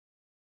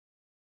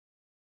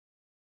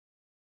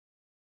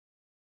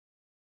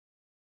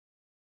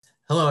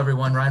Hello,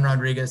 everyone. Ryan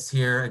Rodriguez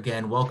here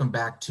again. Welcome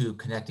back to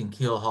Connecting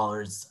Keel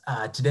Haulers.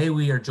 Today,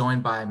 we are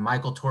joined by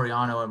Michael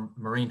Torreano, a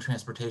marine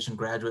transportation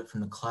graduate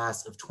from the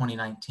class of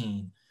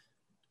 2019.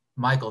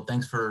 Michael,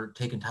 thanks for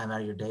taking time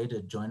out of your day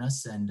to join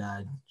us and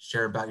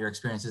share about your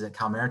experiences at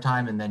Cal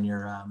Maritime and then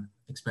your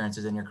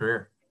experiences in your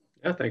career.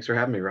 Yeah, thanks for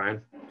having me,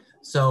 Ryan.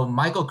 So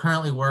Michael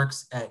currently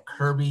works at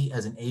Kirby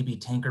as an AB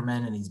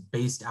tankerman, and he's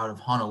based out of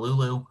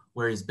Honolulu,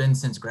 where he's been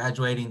since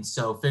graduating.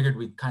 So figured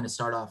we'd kind of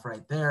start off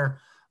right there.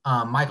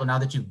 Michael, now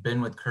that you've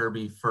been with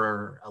Kirby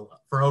for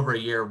over a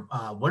year,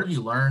 what have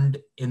you learned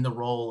in the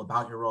role,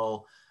 about your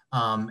role,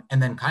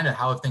 and then kind of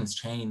how have things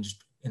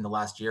changed in the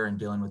last year in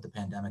dealing with the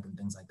pandemic and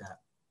things like that?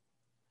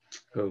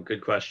 Oh,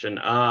 good question.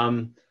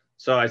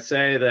 So I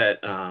say that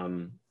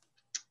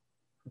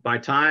my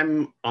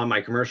time on my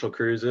commercial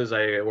cruises,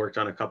 I worked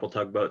on a couple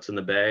tugboats in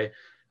the bay,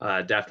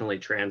 definitely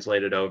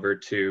translated over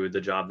to the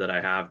job that I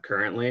have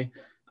currently.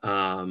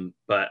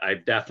 But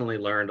I've definitely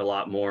learned a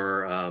lot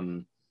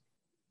more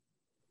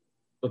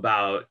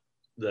about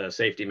the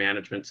safety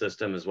management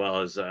system, as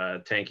well as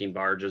tanking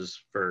barges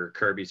for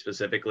Kirby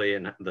specifically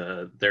and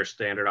their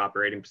standard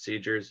operating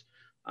procedures.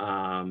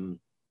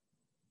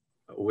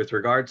 With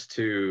regards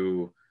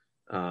to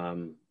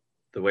the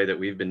way that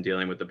we've been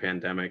dealing with the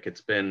pandemic,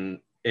 it's been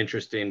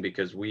interesting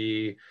because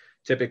we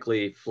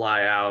typically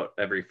fly out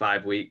every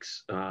 5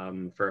 weeks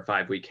for a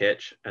 5-week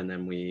hitch, and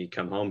then we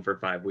come home for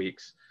 5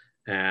 weeks.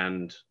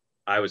 And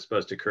I was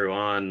supposed to crew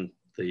on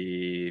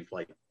the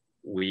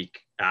week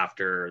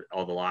after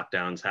all the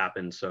lockdowns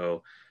happened.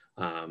 So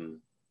the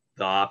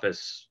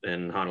office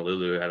in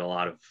Honolulu had a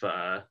lot of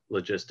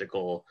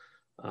logistical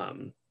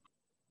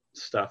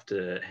stuff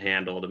to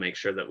handle to make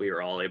sure that we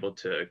were all able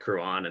to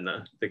crew on, and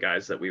the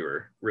guys that we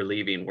were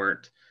relieving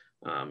weren't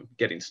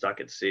getting stuck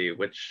at sea,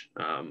 which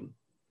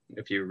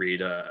if you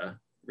read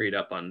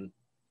up on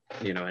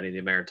any of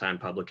the maritime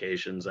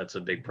publications, that's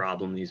a big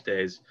problem these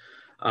days.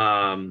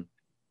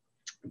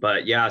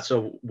 But yeah,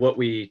 so what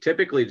we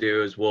typically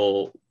do is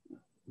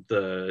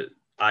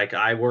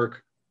I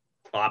work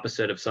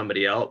opposite of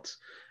somebody else,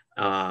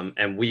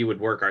 and we would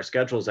work our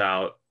schedules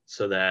out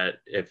so that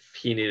if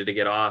he needed to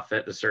get off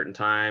at a certain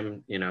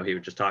time, he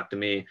would just talk to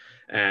me.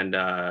 And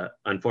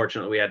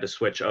unfortunately, we had to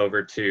switch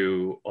over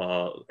to,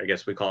 I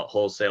guess we call it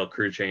wholesale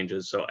crew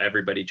changes. So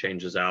everybody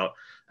changes out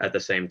at the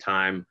same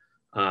time.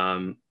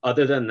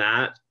 Other than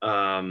that,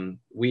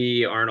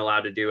 we aren't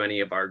allowed to do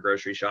any of our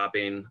grocery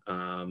shopping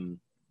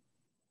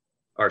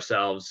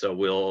ourselves. So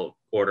we'll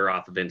order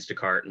off of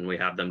Instacart and we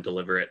have them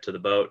deliver it to the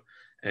boat.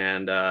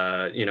 And,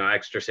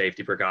 extra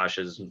safety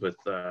precautions with,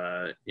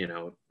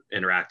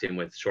 interacting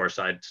with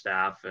shoreside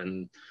staff.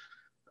 And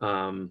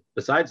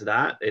besides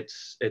that,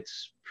 it's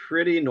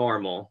pretty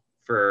normal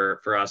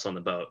for us on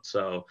the boat.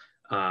 So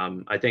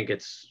I think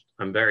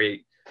I'm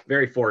very,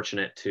 very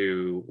fortunate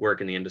to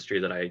work in the industry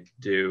that I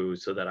do,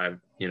 so that I,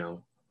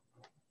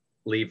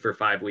 leave for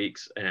 5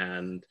 weeks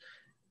and,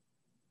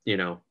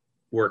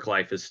 work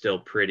life is still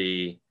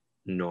pretty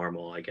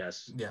normal, I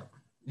guess. Yeah.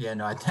 Yeah,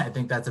 no, I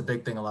think that's a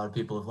big thing a lot of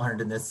people have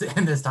learned in this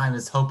time,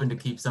 is hoping to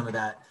keep some of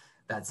that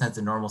sense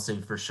of normalcy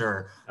for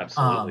sure.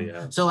 Absolutely.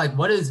 Yeah. So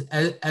what is,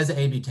 as an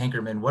AB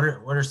tankerman, what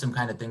are some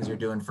kind of things you're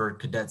doing for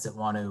cadets that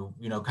want to,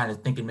 kind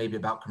of thinking maybe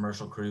about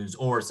commercial crews,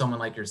 or someone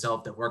like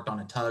yourself that worked on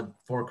a tug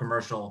for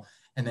commercial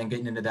and then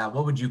getting into that?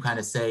 What would you kind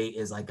of say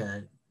is like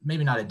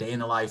maybe not a day in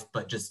the life,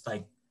 but just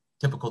like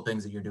typical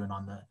things that you're doing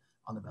on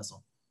the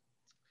vessel?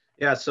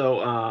 Yeah.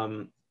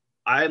 So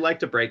I like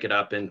to break it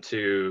up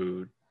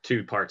into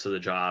two parts of the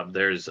job.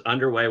 There's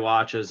underway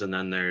watches, and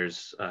then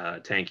there's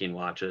tanking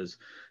watches.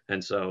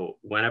 And so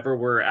whenever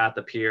we're at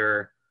the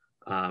pier,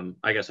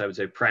 I guess I would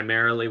say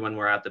primarily when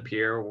we're at the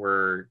pier,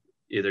 we're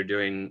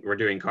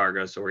doing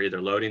cargo. So we're either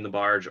loading the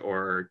barge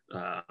or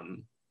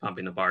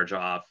pumping the barge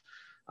off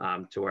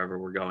to wherever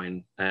we're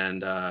going.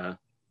 And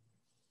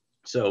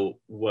so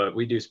what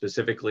we do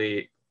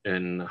specifically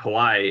in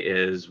Hawaii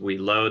is we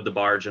load the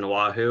barge in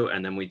Oahu,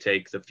 and then we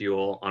take the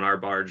fuel on our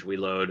barge. We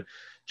load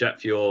jet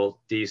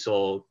fuel,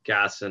 diesel,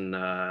 gas, and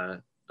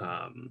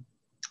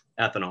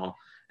ethanol,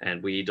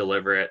 and we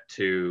deliver it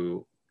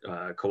to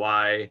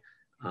Kauai,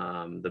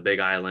 the Big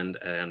Island,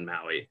 and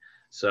Maui.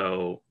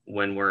 So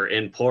when we're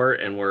in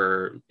port and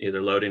we're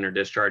either loading or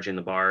discharging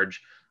the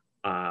barge,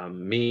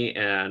 me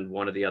and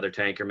one of the other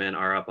tankermen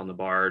are up on the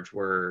barge.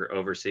 We're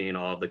overseeing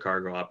all of the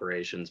cargo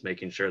operations,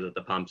 making sure that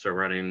the pumps are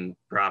running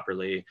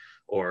properly,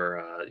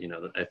 or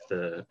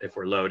if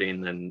we're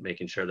loading, then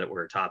making sure that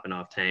we're topping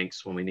off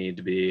tanks when we need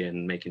to be,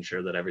 and making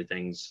sure that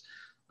everything's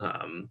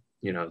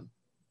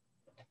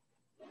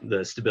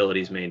the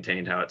stability is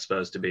maintained how it's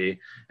supposed to be.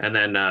 And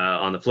then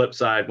on the flip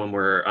side, when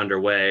we're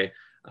underway,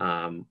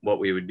 what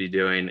we would be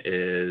doing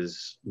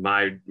is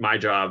my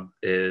job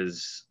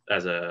is,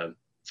 as a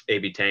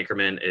AB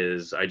tankerman,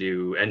 is I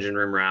do engine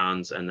room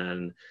rounds and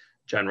then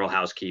general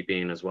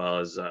housekeeping, as well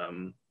as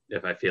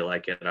if I feel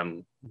like it,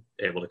 I'm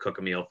able to cook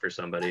a meal for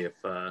somebody,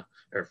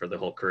 or for the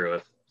whole crew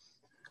if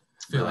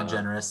feeling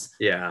generous.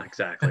 Yeah,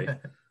 exactly.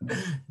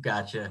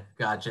 Gotcha.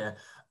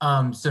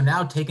 So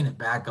now taking it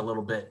back a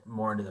little bit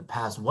more into the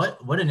past,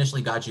 what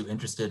initially got you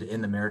interested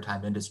in the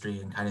maritime industry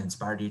and kind of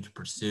inspired you to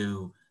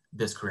pursue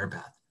this career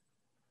path?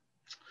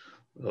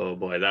 Oh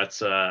boy,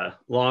 that's a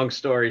long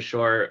story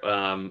short.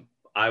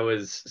 I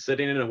was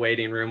sitting in a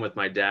waiting room with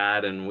my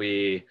dad, and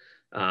he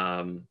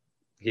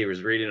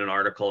was reading an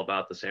article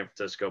about the San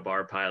Francisco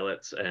bar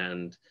pilots,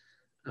 and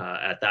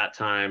at that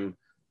time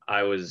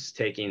I was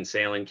taking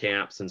sailing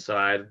camps, and so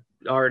I'd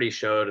already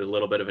showed a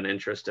little bit of an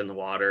interest in the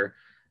water.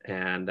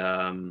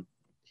 And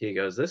he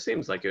goes, "This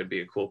seems like it would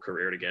be a cool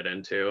career to get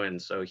into." And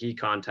so he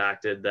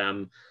contacted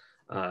them,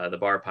 the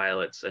bar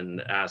pilots, and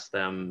asked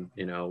them,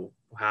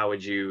 how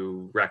would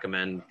you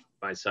recommend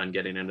my son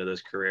getting into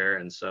this career?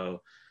 And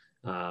so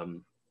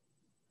um,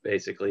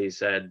 basically he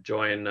said,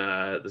 join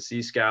the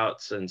Sea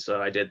Scouts. And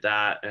so I did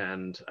that,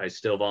 and I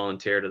still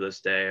volunteer to this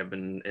day. I've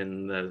been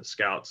in the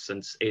Scouts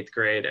since 8th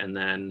grade, and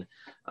then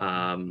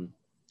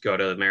go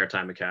to the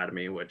Maritime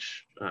Academy,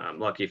 which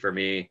lucky for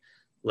me,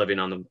 living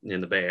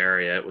in the Bay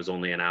Area, it was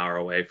only an hour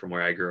away from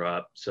where I grew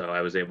up. So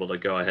I was able to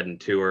go ahead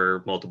and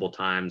tour multiple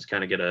times,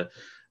 kind of get a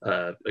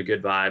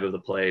good vibe of the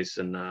place.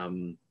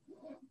 And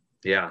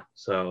yeah,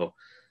 so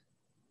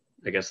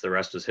I guess the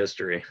rest is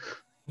history.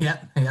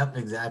 Yep,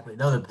 exactly.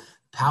 No, the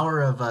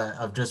power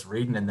of just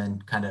reading and then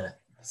kind of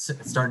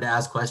starting to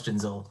ask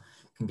questions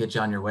can get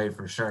you on your way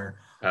for sure.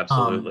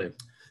 Absolutely.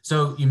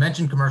 So you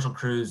mentioned commercial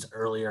cruise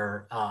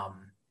earlier,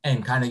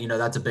 and kind of,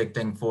 that's a big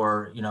thing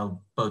for,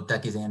 both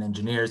techies and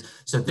engineers.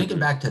 So thinking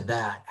back to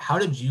that, how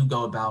did you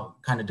go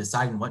about kind of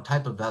deciding what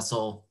type of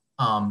vessel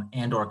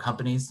and or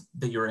companies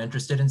that you were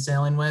interested in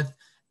sailing with?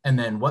 And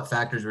then what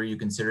factors were you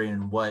considering,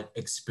 and what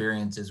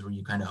experiences were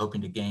you kind of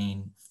hoping to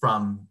gain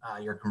from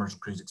your commercial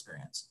cruise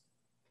experience?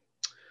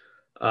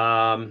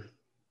 Well,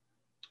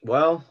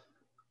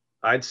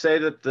 I'd say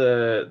that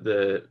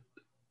the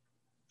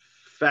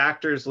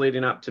factors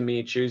leading up to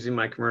me choosing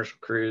my commercial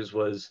cruise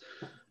was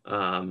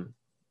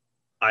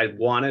I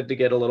wanted to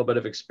get a little bit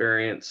of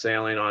experience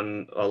sailing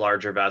on a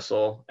larger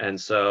vessel. And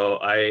so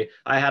I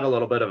had a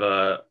little bit of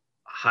a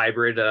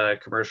hybrid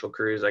commercial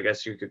cruise, I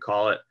guess you could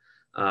call it,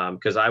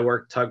 because I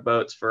worked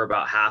tugboats for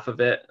about half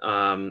of it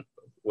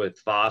with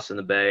Foss in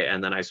the Bay.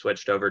 And then I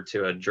switched over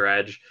to a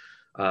dredge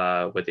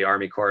with the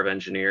Army Corps of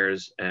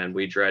Engineers, and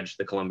we dredged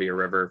the Columbia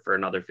River for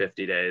another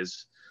 50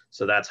 days.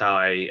 So that's how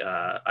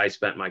I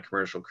spent my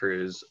commercial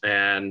cruise.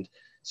 And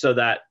so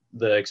that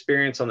the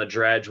experience on the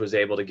dredge was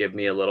able to give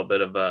me a little bit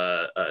of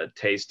a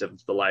taste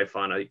of the life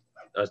on a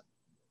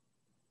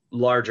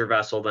larger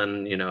vessel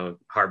than,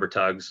 harbor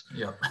tugs.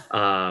 Yeah.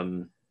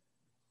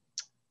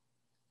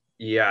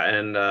 Yeah.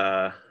 And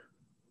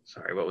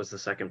sorry, what was the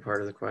second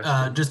part of the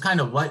question? Just kind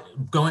of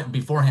going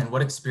beforehand,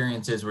 what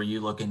experiences were you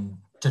looking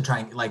to try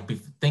and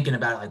be thinking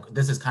about, like,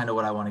 this is kind of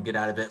what I want to get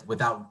out of it,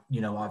 without,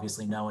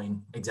 obviously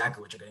knowing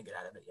exactly what you're going to get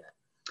out of it yet?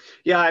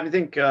 Yeah, I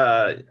think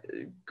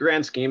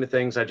grand scheme of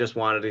things, I just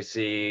wanted to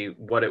see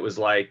what it was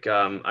like.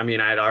 I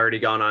mean, I had already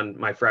gone on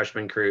my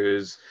freshman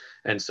cruise,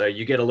 and so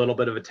you get a little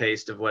bit of a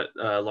taste of what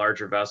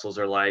larger vessels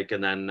are like.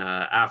 And then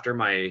after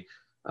my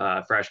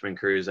freshman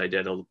cruise, I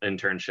did an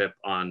internship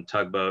on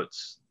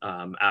tugboats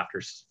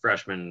after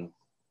freshman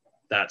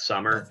that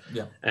summer.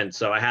 Yeah. And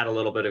so I had a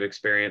little bit of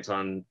experience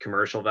on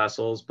commercial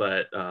vessels,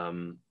 but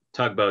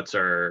tugboats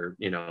are,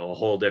 a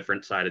whole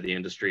different side of the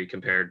industry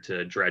compared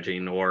to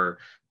dredging or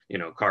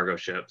cargo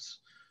ships,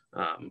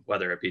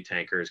 whether it be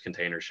tankers,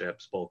 container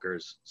ships,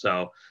 bulkers.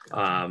 So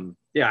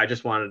yeah, I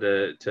just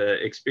wanted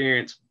to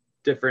experience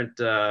different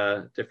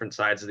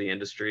sides of the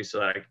industry so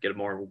that I could get a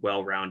more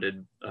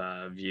well-rounded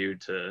view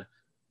to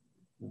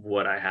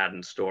what I had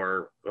in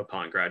store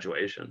upon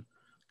graduation.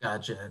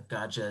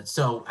 Gotcha.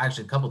 So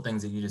actually, a couple of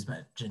things that you just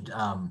mentioned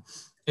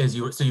is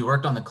you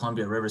worked on the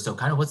Columbia River. So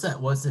kind of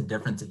what's the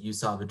difference that you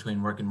saw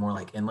between working more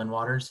like inland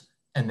waters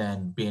and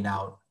then being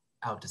out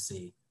to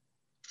sea?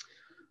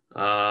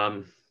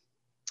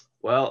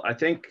 Well, I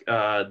think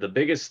the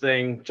biggest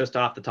thing just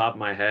off the top of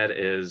my head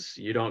is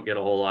you don't get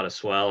a whole lot of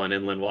swell in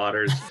inland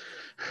waters.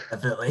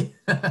 Definitely.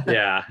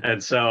 Yeah.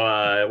 And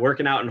so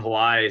working out in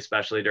Hawaii,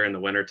 especially during the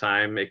winter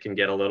time, it can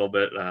get a little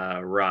bit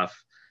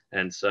rough.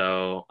 And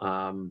so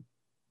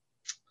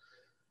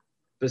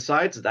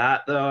besides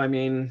that, though, I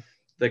mean,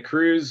 the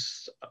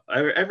cruise,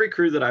 every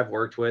crew that I've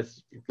worked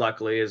with,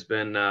 luckily, has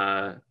been,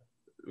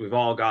 we've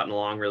all gotten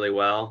along really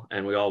well,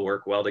 and we all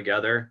work well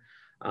together.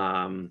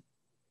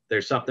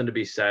 There's something to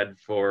be said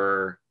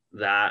for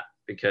that,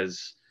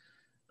 because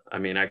I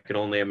mean, I could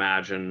only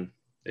imagine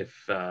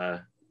if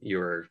you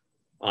were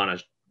on a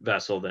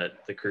vessel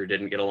that the crew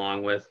didn't get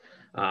along with.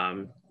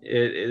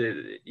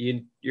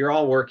 You're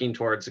all working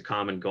towards a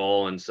common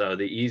goal, and so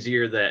the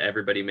easier that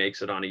everybody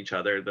makes it on each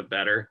other, the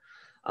better.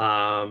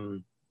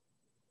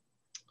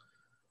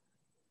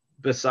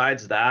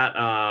 Besides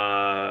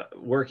that,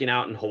 working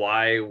out in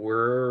Hawaii,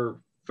 we're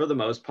for the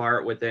most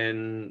part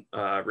within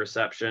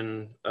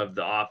reception of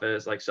the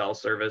office, like cell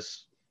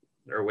service,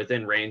 or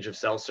within range of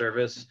cell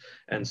service.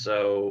 And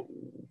so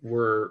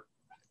we're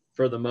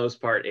for the most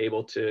part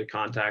able to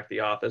contact the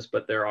office,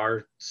 but there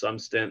are some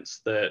stints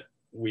that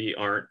we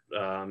aren't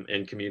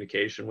in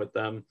communication with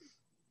them,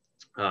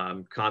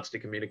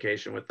 constant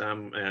communication with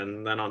them.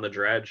 And then on the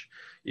dredge,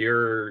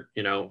 you're,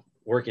 you know,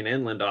 working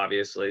inland,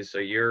 obviously, so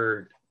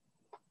you're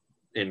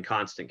in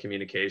constant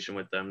communication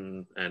with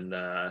them. And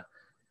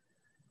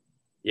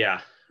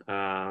yeah,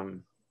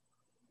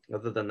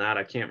 other than that,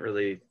 I can't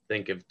really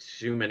think of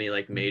too many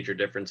like major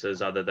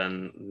differences, other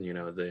than, you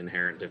know, the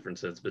inherent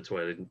differences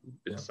between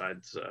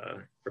besides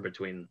or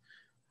between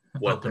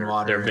what open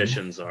water their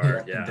missions and, are.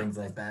 and things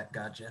like that.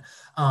 Gotcha.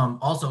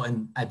 Also,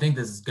 and I think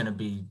this is going to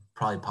be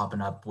probably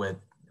popping up with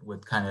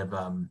kind of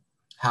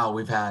how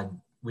we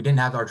didn't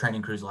have our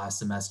training crews last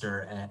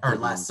semester or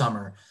last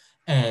summer,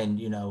 and,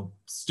 you know,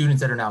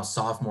 students that are now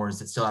sophomores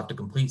that still have to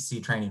complete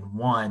sea training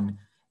 1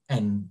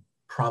 and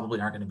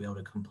probably aren't going to be able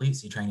to complete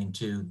sea training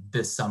 2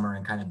 this summer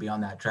and kind of be on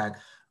that track.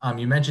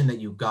 You mentioned that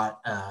you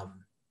got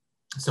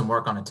some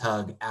work on a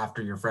tug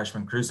after your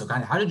freshman cruise. So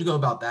kind of how did you go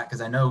about that?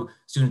 Because I know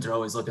students are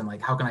always looking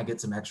like, how can I get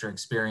some extra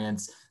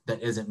experience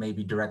that isn't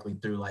maybe directly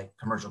through like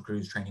commercial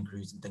cruise, training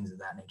cruise, and things of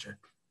that nature?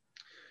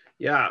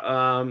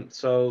 Yeah,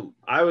 so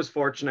I was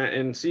fortunate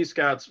in Sea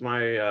Scouts.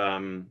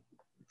 My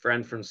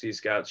friend from Sea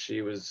Scouts,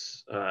 she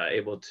was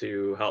able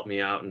to help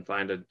me out and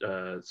find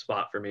a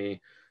spot for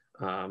me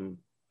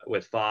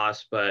with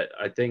FOSS. But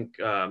I think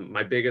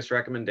my biggest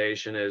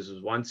recommendation is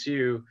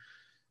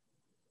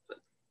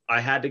I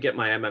had to get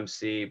my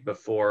MMC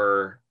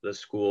before the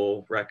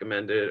school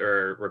recommended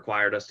or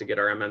required us to get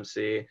our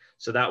MMC.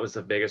 So that was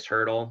the biggest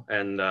hurdle.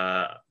 And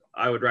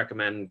I would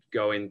recommend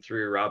going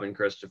through Robin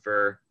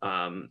Christopher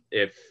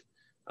if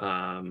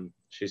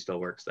she still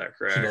works, that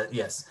correct?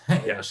 Yes.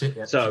 Yeah.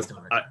 So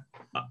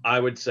I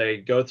would say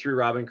go through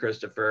Robin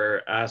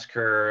Christopher, ask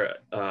her,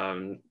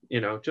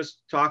 you know,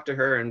 just talk to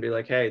her and be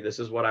like, hey, this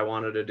is what I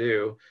wanted to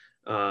do.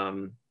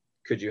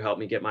 Could you help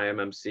me get my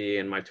MMC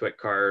and my TWIC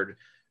card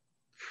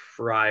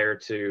prior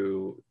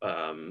to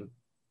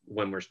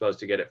when we're supposed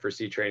to get it for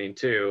sea training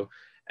 2?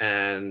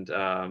 And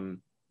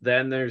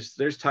then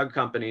there's tug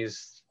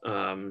companies,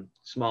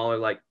 smaller,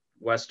 like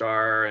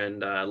Westar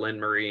and Lynn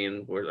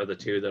Marine are the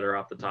 2 that are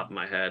off the top of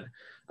my head,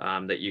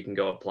 that you can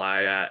go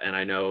apply at. And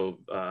I know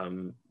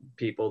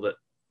people that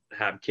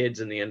have kids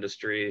in the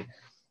industry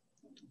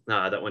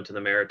that went to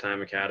the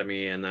Maritime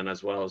Academy, and then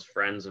as well as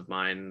friends of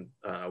mine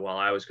while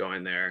I was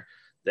going there,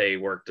 they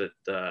worked at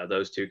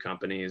those 2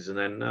 companies. And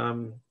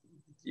then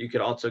you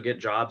could also get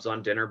jobs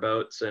on dinner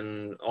boats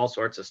and all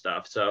sorts of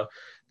stuff. So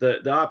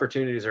the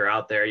opportunities are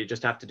out there. You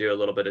just have to do a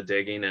little bit of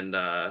digging, and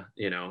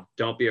you know,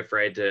 don't be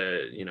afraid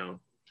to, you know,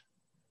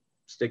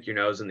 stick your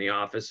nose in the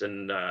office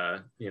and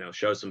you know,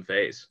 show some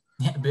face.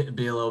 Yeah,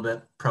 be a little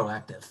bit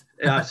proactive.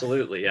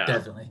 Absolutely, yeah.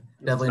 Definitely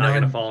It's not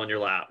going to fall in your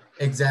lap.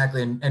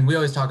 Exactly. And we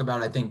always talk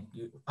about, I think,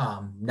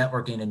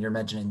 networking, and you're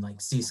mentioning like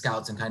Sea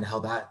Scouts and kind of how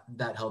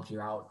that helped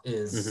you out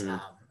is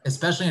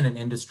especially in an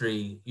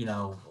industry, you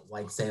know,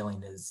 like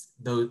sailing, is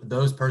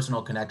those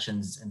personal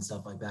connections and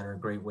stuff like that are a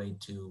great way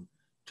to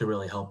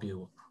really help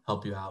you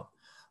out.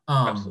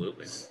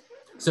 Absolutely.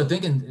 So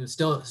thinking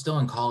still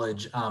in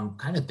college,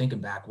 kind of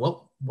thinking back,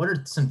 what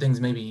are some things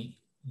maybe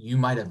you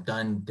might have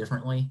done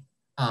differently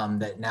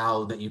that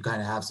now that you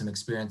kind of have some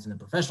experience in the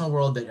professional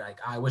world, that you're like,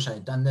 I wish I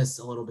had done this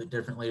a little bit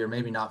differently, or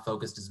maybe not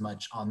focused as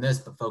much on this,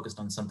 but focused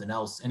on something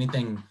else?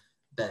 Anything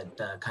that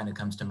kind of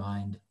comes to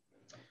mind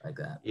like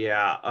that?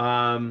 Yeah.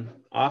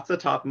 Off the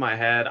top of my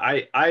head,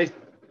 I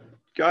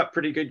got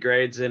pretty good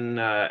grades in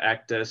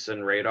ECDIS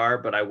and radar,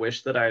 but I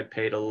wish that I had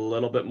paid a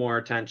little bit more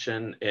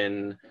attention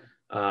in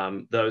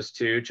those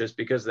 2, just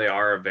because they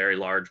are a very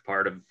large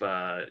part of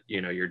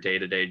you know, your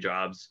day-to-day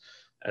jobs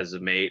as a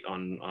mate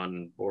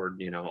on board,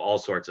 you know, all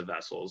sorts of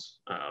vessels.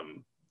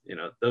 You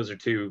know, those are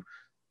 2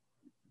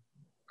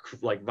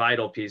 like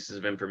vital pieces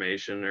of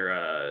information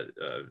or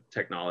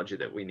technology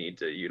that we need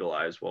to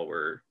utilize while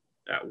we're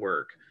at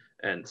work.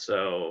 And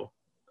so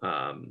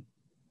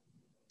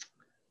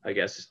I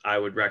guess I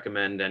would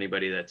recommend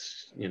anybody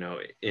that's, you know,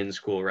 in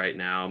school right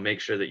now, make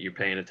sure that you're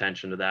paying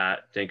attention to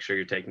that. Make sure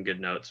you're taking good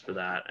notes for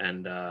that.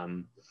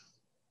 And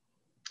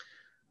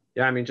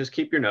yeah, I mean, just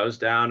keep your nose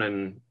down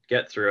and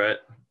get through it.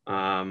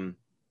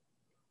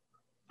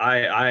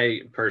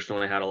 I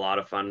personally had a lot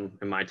of fun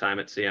in my time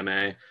at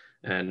CMA,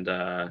 and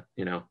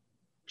you know,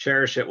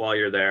 cherish it while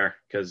you're there,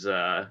 because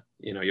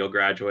you know, you'll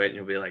graduate and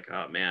you'll be like,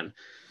 oh man,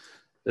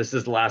 this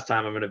is the last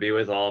time I'm going to be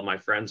with all of my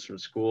friends from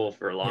school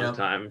for a long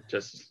time,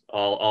 just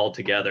all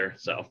together.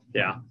 So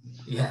yeah.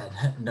 Yeah,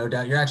 no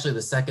doubt. You're actually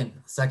the second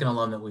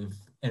alum that we've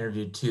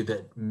interviewed too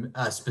that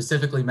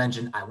specifically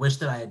mentioned, I wish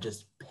that I had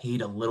just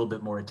paid a little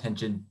bit more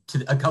attention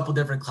to a couple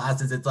different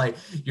classes. It's like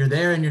you're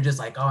there and you're just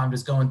like, oh, I'm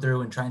just going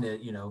through and trying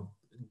to, you know,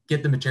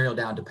 get the material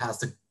down to pass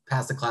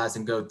the class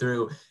and go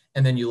through.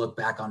 And then you look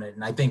back on it,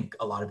 and I think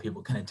a lot of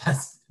people can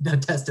attest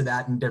to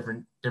that in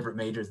different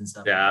majors and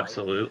stuff. Yeah, like,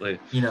 absolutely.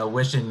 You know,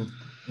 wishing,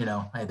 you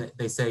know,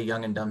 they say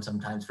young and dumb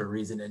sometimes for a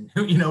reason, and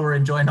you know, we're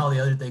enjoying all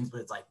the other things,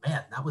 but it's like,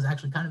 man, that was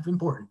actually kind of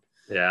important.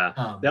 Yeah.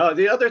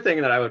 The other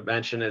thing that I would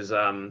mention is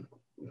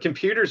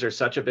computers are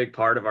such a big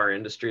part of our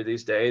industry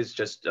these days.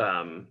 Just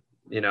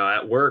you know,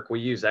 at work we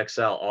use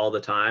Excel all the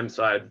time,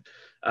 so I'd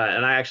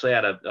And I actually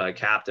had a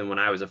captain when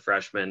I was a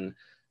freshman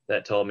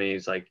that told me,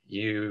 he's like,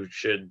 you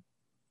should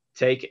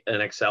take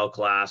an Excel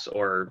class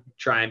or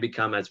try and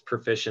become as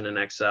proficient in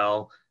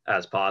Excel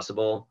as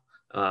possible.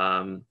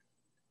 I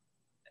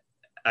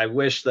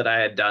wish that I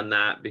had done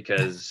that,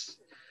 because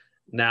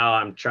now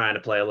I'm trying to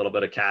play a little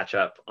bit of catch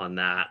up on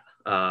that.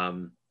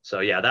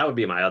 So yeah, that would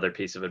be my other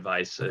piece of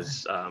advice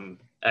is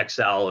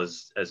Excel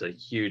is a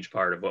huge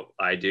part of what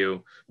I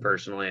do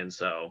personally. And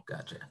so,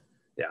 Gotcha.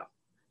 Yeah.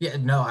 Yeah,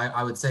 no,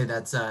 I would say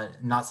that's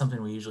not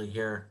something we usually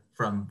hear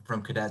from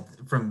cadets,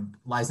 from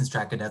licensed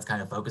track cadets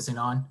kind of focusing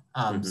on.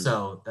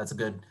 So that's a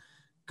good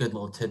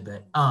little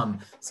tidbit.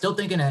 Still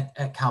thinking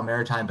at Cal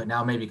Maritime, but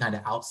now maybe kind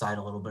of outside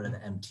a little bit of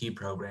the MT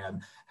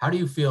program. How do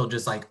you feel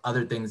just like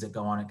other things that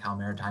go on at Cal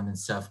Maritime and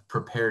stuff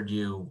prepared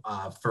you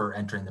for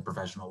entering the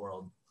professional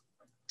world?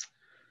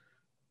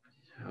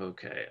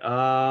 Okay.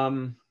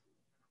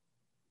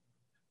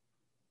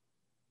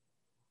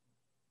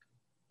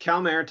 Cal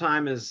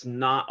Maritime is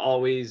not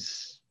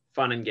always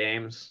fun and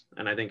games,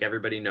 and I think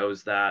everybody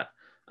knows that.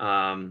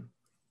 I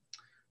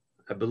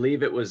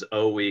believe it was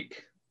O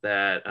week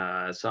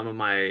that some of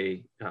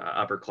my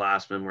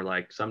upperclassmen were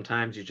like,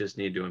 sometimes you just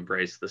need to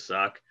embrace the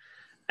suck.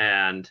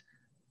 And,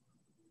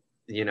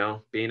 you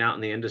know, being out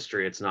in the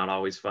industry, it's not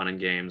always fun and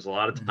games. A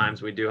lot of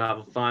times we do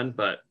have fun,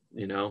 but,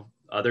 you know,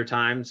 other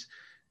times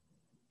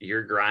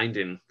you're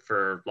grinding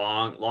for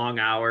long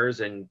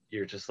hours and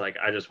you're just like,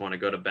 I just want to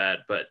go to bed,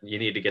 but you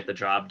need to get the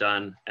job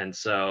done. And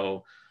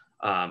so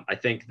I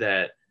think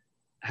that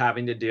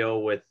having to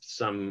deal with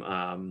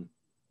some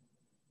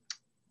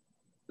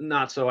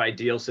not so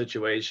ideal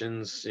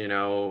situations, you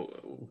know,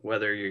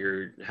 whether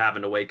you're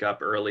having to wake up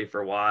early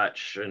for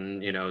watch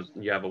and, you know,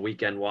 you have a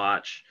weekend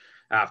watch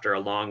after a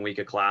long week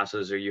of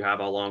classes, or you have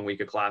a long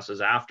week of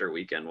classes after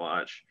weekend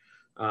watch.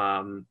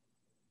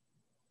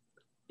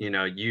 You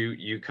know,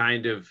 you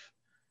kind of,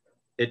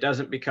 it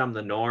doesn't become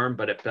the norm,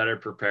 but it better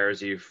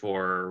prepares you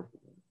for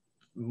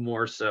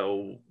more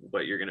so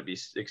what you're going to be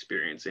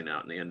experiencing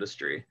out in the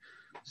industry.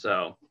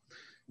 So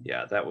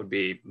yeah, that would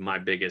be my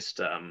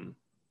biggest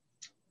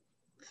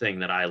thing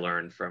that I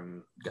learned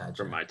from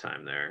my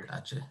time there.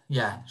 Gotcha.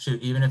 Yeah,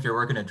 shoot, even if you're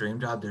working a dream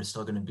job, there's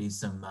still going to be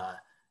some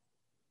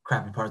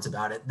crappy parts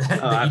about it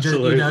that you just,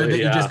 you know, that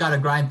you just got to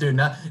grind through.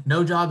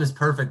 No job is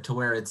perfect to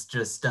where it's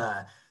just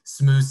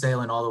smooth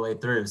sailing all the way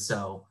through.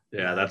 So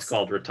yeah, that's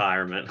called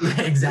retirement.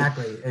 Yeah,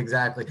 exactly.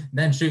 And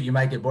then shoot, you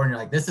might get bored and you're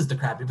like, this is the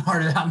crappy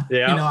part of that.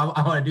 You know,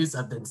 I want to do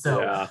something.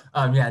 So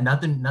yeah,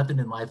 nothing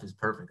in life is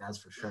perfect, that's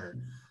for sure.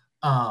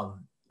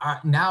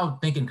 Now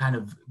thinking kind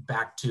of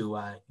back to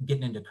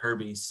getting into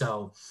Kirby.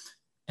 So,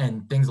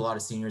 and things a lot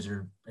of seniors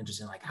are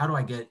interested in, like, how do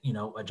I get, you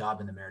know, a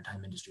job in the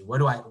maritime industry?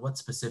 What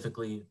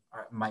specifically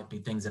might be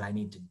things that I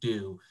need to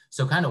do?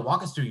 So kind of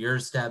walk us through your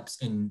steps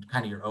in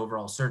kind of your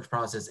overall search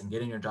process and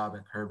getting your job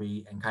at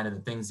Kirby, and kind of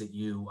the things that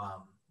you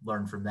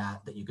learned from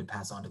that you could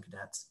pass on to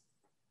cadets.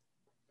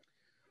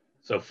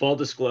 So full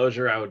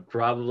disclosure, I would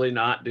probably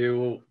not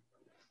do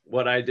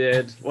what I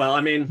did. Well,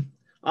 I mean,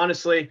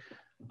 honestly,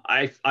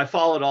 I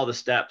followed all the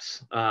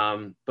steps.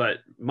 But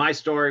my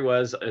story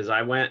was, as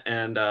I went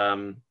and,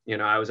 you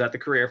know, I was at the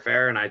career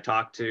fair and I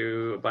talked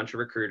to a bunch of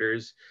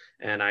recruiters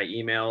and I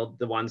emailed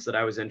the ones that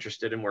I was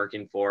interested in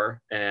working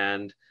for.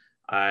 And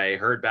I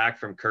heard back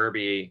from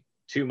Kirby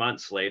 2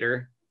 months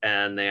later,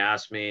 and they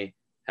asked me,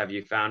 have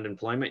you found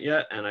employment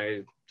yet? And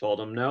I told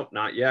them, nope,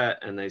 not yet.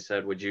 And they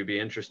said, would you be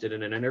interested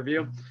in an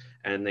interview?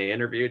 And they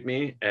interviewed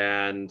me.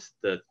 And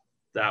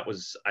that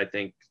was, I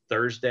think,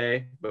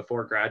 Thursday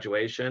before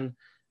graduation.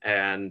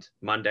 And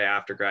Monday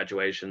after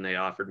graduation, they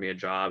offered me a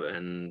job.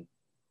 And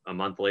a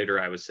month later,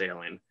 I was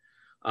sailing.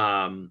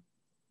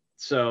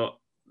 So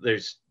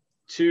there's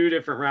two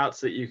different routes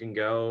that you can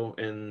go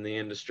in the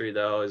industry,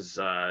 though. Is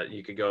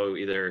you could go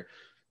either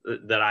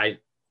that I,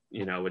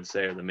 you know, would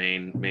say are the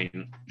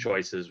main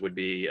choices would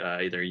be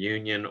either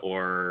union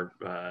or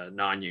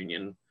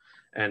non-union.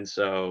 And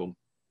so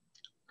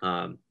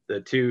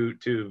the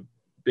two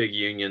big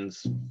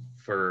unions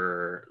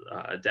for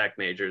deck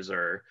majors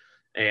are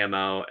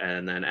AMO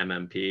and then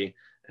MMP.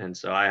 And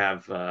so I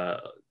have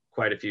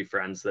quite a few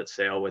friends that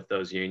sail with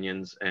those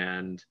unions.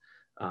 And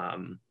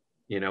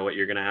you know, what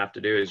you're going to have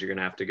to do is you're going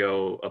to have to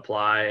go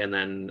apply and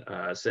then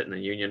sit in the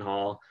union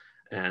hall.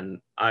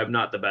 And I'm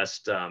not the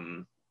best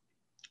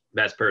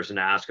person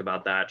to ask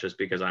about that, just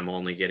because I'm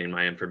only getting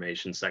my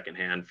information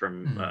secondhand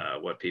from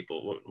what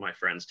my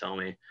friends tell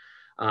me.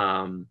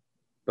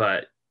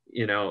 But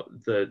you know,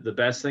 the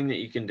best thing that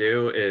you can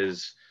do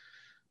is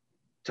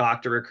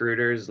talk to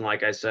recruiters. And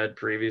like I said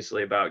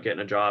previously about getting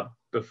a job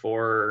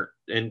before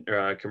in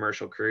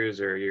commercial cruise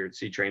or your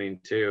sea training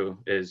too,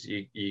 is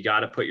you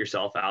got to put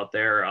yourself out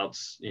there, or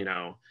else, you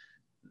know,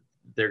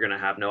 they're going to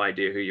have no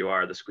idea who you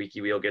are. The squeaky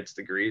wheel gets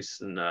the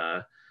grease. And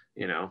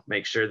you know,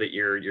 make sure that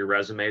your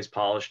resume is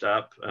polished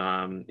up.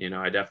 You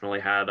know, I definitely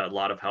had a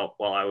lot of help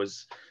while I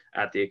was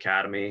at the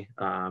academy,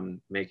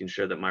 making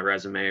sure that my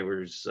resume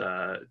was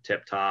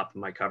tip top,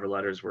 my cover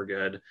letters were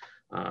good,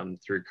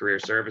 through career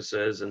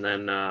services. And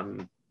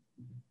then,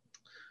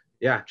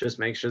 yeah, just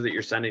make sure that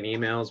you're sending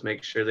emails,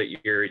 make sure that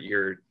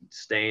you're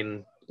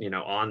staying,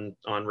 on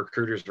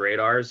recruiters'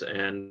 radars,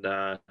 and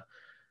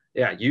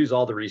yeah, use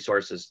all the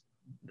resources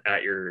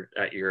at your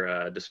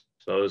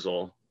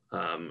disposal,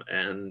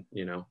 and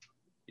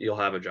you'll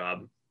have a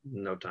job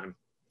in no time.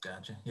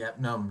 Gotcha. Yep.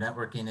 No,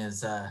 networking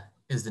is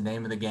the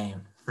name of the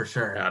game for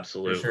sure.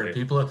 Absolutely. For sure.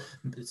 People are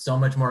so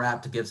much more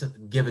apt to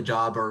give a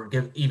job or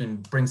even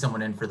bring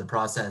someone in for the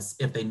process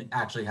if they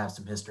actually have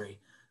some history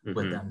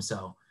with them.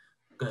 So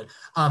good.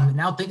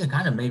 Now thinking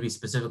kind of maybe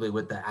specifically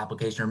with the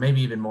application, or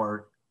maybe even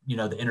more,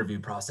 the interview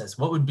process,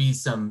 what would be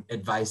some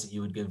advice that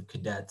you would give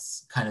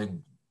cadets kind of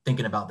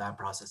thinking about that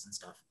process and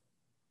stuff?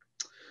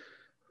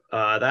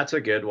 That's a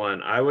good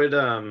one. I would,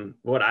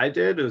 what I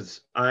did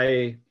is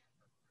I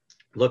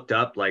looked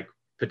up like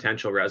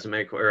potential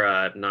resume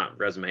or not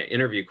resume,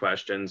 interview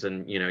questions,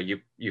 and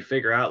you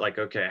figure out like,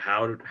 okay,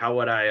 how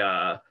would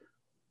I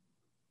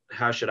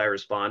how should I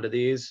respond to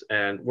these,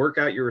 and work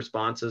out your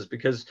responses,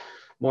 because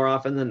more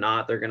often than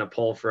not they're going to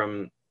pull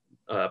from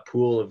a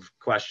pool of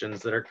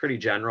questions that are pretty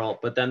general,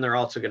 but then they're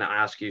also going to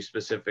ask you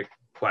specific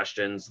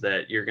questions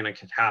that you're going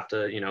to have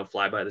to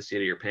fly by the seat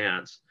of your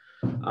pants.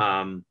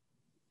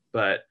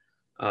 But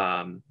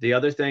the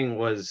other thing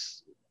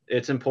was,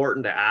 it's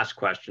important to ask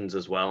questions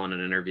as well in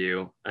an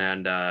interview.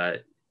 And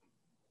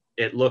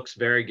it looks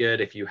very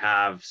good if you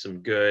have some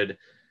good,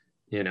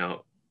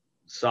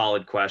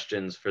 solid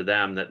questions for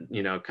them that,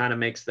 kind of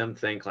makes them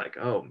think like,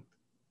 oh,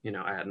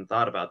 I hadn't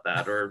thought about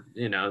that. Or,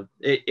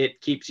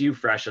 it keeps you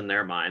fresh in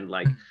their mind.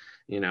 Like,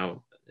 in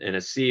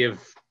a sea of,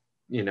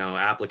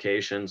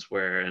 applications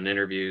where an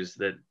interviews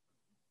that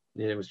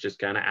it was just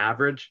kind of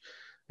average,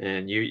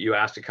 and you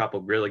asked a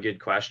couple really good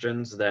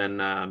questions,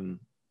 then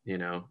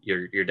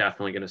you're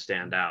definitely going to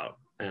stand out.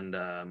 And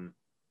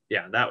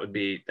yeah, that would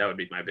be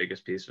my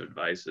biggest piece of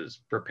advice, is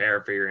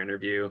prepare for your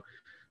interview.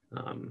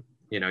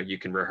 You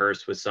can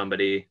rehearse with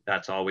somebody,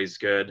 that's always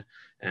good.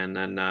 And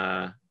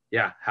then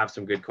yeah, have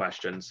some good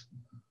questions.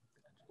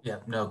 Yeah,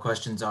 no,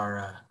 questions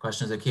are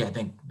key. I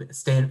think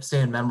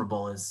staying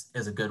memorable is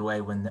a good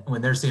way when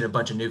they're seeing a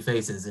bunch of new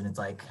faces, and it's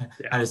like,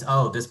 yeah.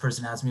 This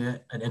person asked me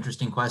an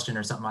interesting question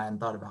or something I hadn't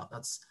thought about.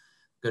 That's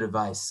good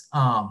advice.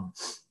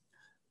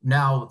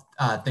 Now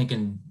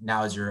thinking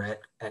now as you're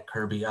at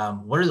Kirby,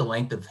 what are the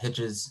length of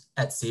hitches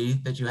at sea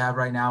that you have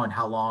right now, and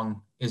how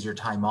long is your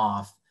time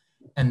off?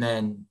 And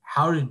then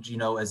how did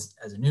as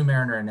a new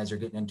mariner, and as you're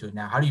getting into it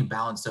now, how do you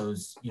balance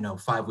those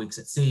 5 weeks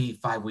at sea,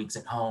 5 weeks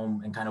at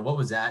home, and kind of what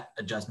was that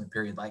adjustment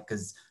period like?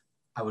 Because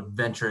I would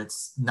venture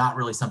it's not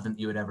really something that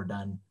you had ever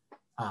done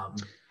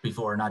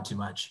before, not too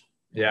much.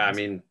 Yeah, I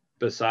mean,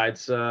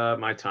 besides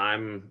my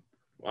time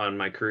on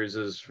my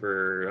cruises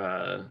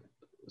for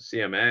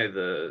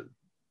CMA,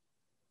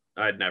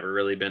 I'd never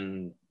really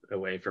been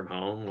away from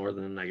home more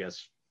than, I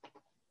guess,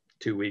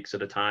 2 weeks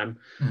at a time.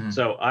 Mm-hmm.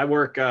 So I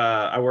work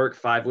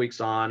 5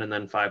 weeks on and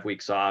then 5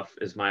 weeks off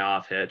is my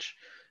off hitch.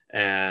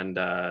 And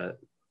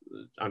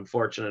I'm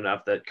fortunate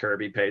enough that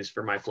Kirby pays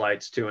for my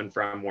flights to and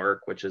from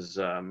work, which is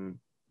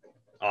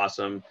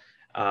awesome.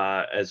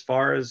 As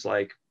far as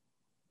like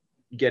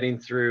getting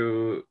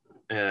through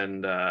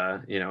and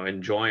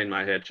enjoying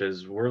my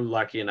hitches, we're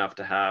lucky enough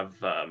to have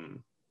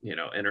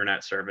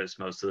internet service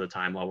most of the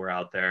time while we're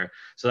out there,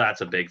 so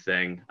that's a big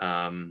thing.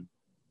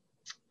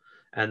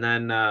 And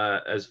then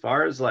as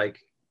far as like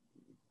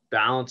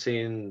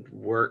balancing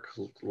work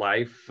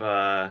life,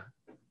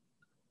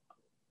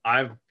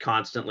 I'm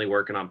constantly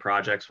working on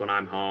projects when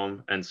I'm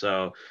home, and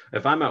so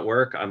if I'm at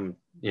work, I'm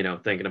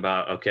thinking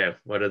about, okay,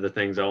 what are the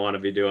things I want to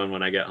be doing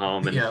when I get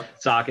home, and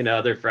talking to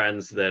other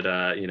friends that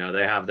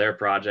they have their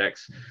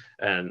projects,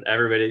 and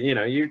everybody,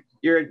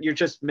 you're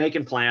just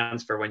making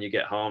plans for when you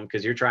get home,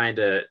 because you're trying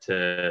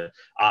to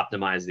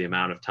optimize the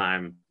amount of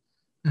time,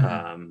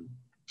 mm-hmm.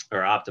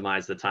 Or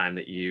optimize the time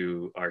that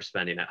you are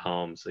spending at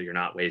home, so you're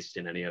not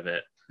wasting any of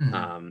it.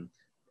 Mm-hmm.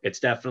 It's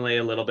definitely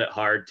a little bit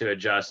hard to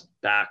adjust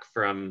back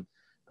from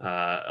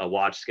a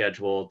watch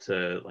schedule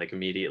to like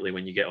immediately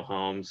when you get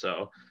home.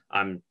 So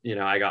I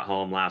got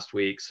home last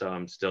week, so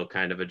I'm still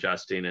kind of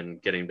adjusting and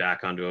getting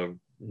back onto a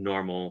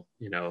normal,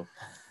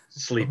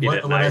 sleeping at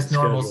night. What us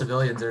normal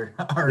civilians are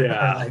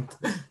like.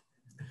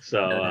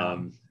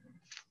 So,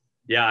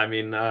 yeah, I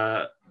mean,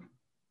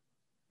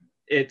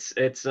 it's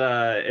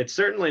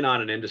certainly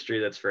not an industry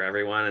that's for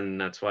everyone, and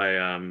that's why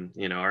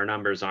our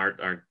numbers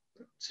aren't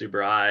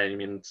super high. I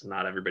mean, it's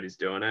not everybody's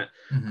doing it,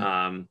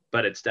 mm-hmm.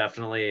 But it's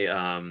definitely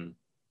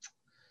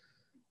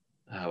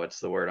what's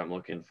the word I'm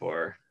looking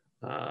for?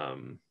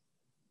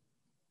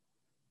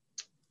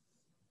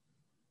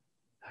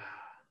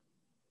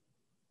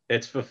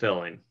 It's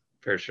fulfilling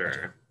for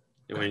sure.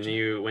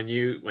 Gotcha. When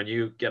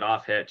you get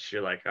off hitch,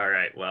 you're like, all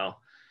right,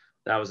 well,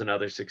 that was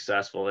another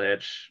successful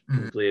hitch,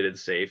 mm-hmm. completed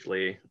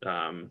safely.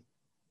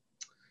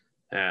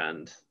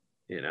 And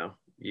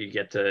you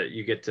get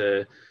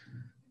to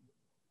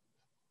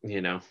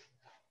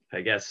I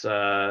guess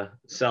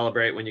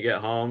celebrate when you get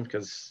home,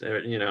 because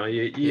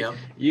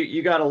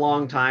you got a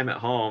long time at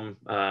home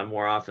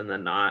more often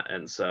than not,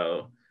 and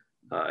so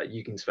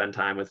you can spend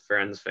time with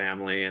friends,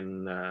 family,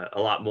 and a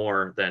lot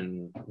more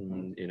than,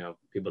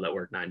 people that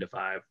work 9 to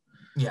 5.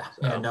 Yeah.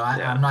 So, yeah. No,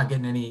 I'm not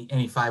getting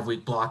any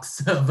 5-week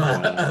blocks of,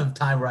 of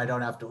time where I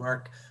don't have to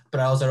work, but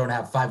I also don't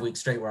have 5 weeks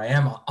straight where I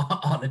am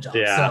on a job.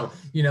 Yeah. So,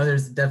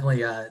 there's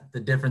definitely the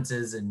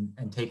differences and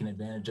taking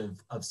advantage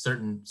of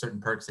certain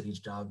perks at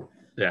each job.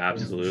 Yeah,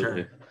 absolutely.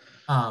 Sure.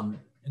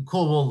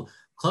 Cool. Well,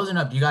 closing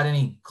up, you got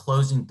any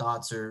closing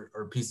thoughts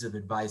or pieces of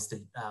advice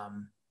that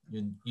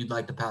you'd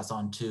like to pass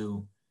on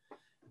to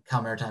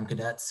Cal Maritime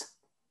cadets?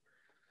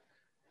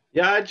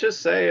 Yeah, I'd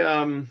just say,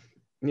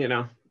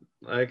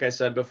 like I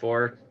said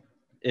before,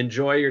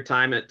 enjoy your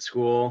time at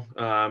school,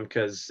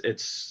 because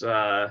it's,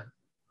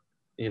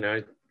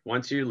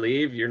 once you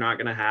leave, you're not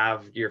going to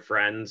have your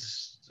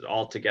friends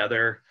all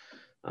together,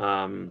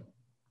 unless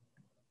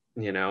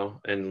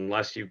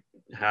you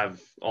have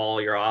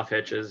all your off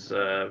hitches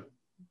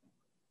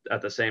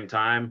at the same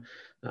time.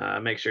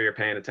 Make sure you're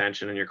paying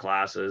attention in your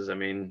classes. I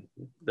mean,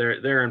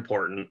 they're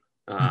important.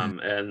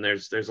 And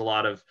there's a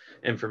lot of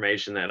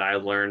information that I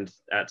learned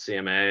at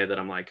CMA that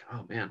I'm like,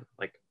 oh man,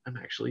 like I'm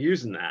actually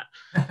using that.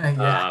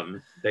 Yeah.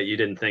 That you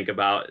didn't think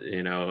about,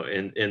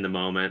 in the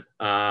moment.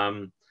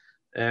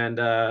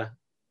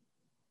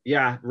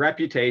 Yeah,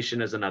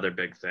 reputation is another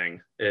big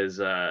thing. Is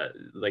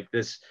like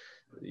this,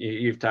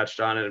 you've touched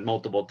on it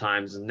multiple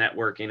times.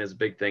 Networking is a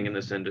big thing in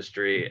this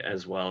industry,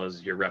 as well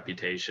as your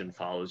reputation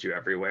follows you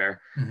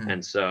everywhere.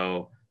 And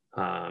so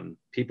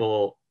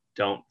people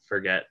don't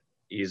forget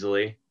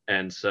easily.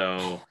 And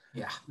so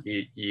yeah,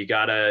 you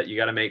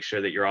gotta make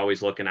sure that you're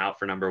always looking out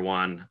for number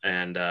one,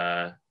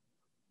 and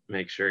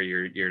make sure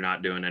you're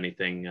not doing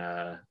anything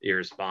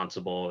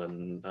irresponsible,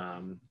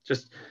 and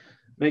just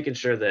making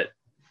sure that,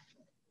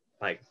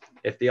 like,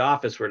 if the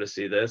office were to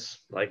see this,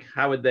 like,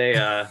 how would they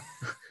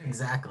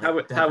exactly,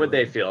 how would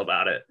they feel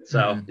about it?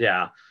 So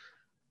yeah.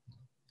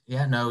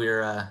 No,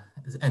 you're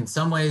in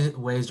some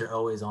ways you're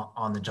always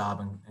on the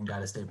job and got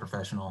to stay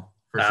professional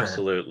for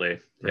Absolutely.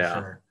 Sure. For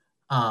sure.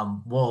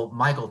 Well,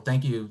 Michael,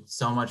 thank you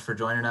so much for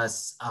joining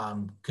us.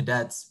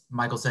 Cadets,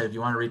 Michael said if you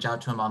want to reach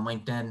out to him on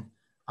LinkedIn,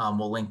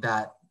 we'll link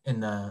that in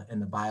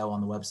the bio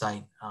on the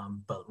website.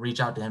 But reach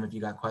out to him if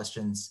you got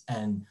questions.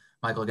 And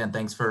Michael, again,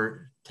 thanks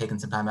for taking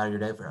some time out of your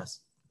day for us.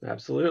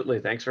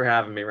 Absolutely. Thanks for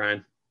having me,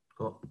 Ryan.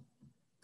 Cool.